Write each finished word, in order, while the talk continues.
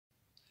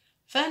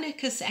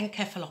Wernicke's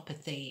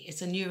encephalopathy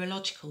is a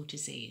neurological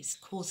disease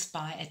caused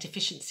by a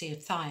deficiency of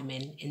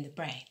thiamine in the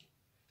brain.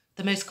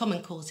 The most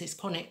common cause is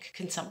chronic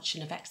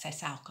consumption of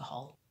excess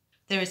alcohol.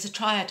 There is a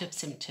triad of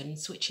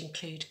symptoms which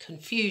include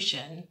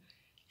confusion,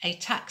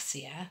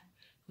 ataxia,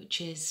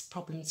 which is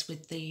problems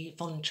with the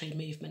voluntary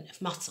movement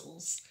of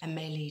muscles and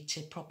may lead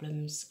to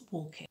problems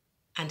walking,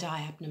 and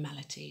eye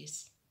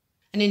abnormalities.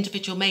 An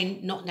individual may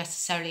not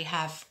necessarily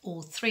have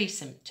all three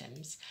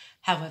symptoms,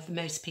 however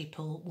most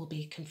people will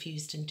be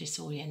confused and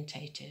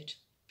disorientated.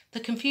 The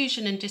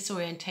confusion and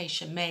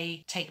disorientation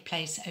may take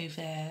place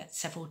over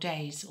several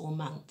days or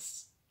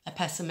months. A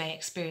person may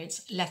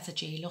experience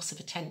lethargy, loss of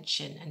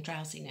attention and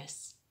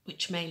drowsiness,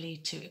 which may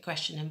lead to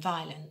aggression and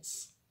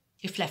violence.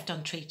 If left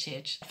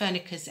untreated,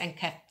 Wernicke's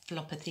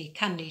encephalopathy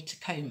can lead to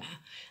coma,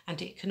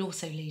 and it can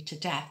also lead to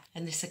death,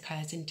 and this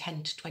occurs in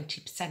 10 to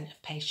 20%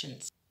 of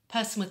patients. A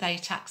person with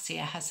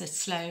ataxia has a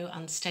slow,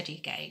 unsteady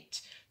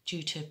gait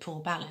due to poor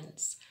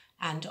balance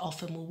and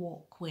often will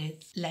walk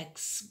with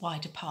legs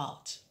wide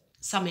apart.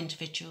 Some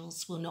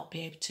individuals will not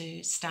be able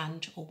to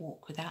stand or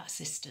walk without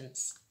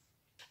assistance.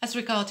 As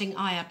regarding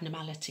eye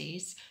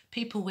abnormalities,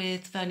 people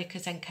with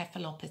Wernicke's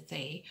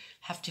encephalopathy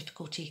have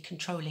difficulty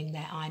controlling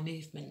their eye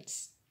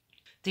movements.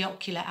 The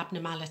ocular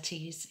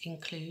abnormalities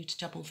include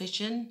double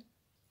vision,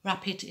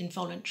 rapid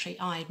involuntary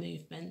eye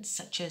movements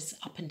such as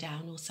up and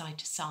down or side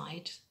to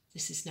side.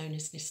 This is known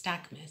as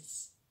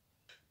nystagmus.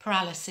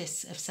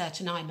 Paralysis of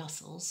certain eye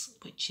muscles,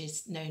 which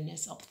is known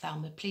as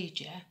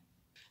ophthalmoplegia,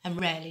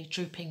 and rarely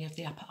drooping of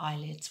the upper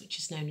eyelids, which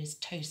is known as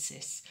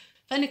ptosis.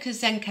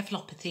 Wernicke's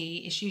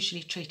encephalopathy is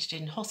usually treated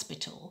in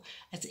hospital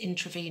as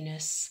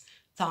intravenous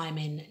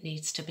thiamine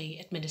needs to be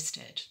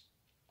administered.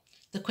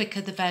 The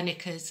quicker the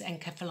Wernicke's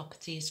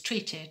encephalopathy is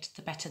treated,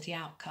 the better the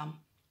outcome.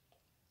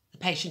 The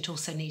patient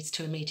also needs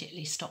to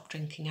immediately stop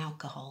drinking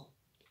alcohol.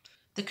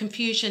 The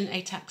confusion,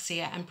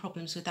 ataxia and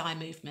problems with eye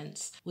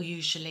movements will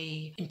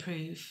usually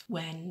improve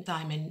when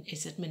thiamine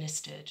is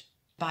administered.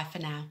 Bye for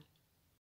now.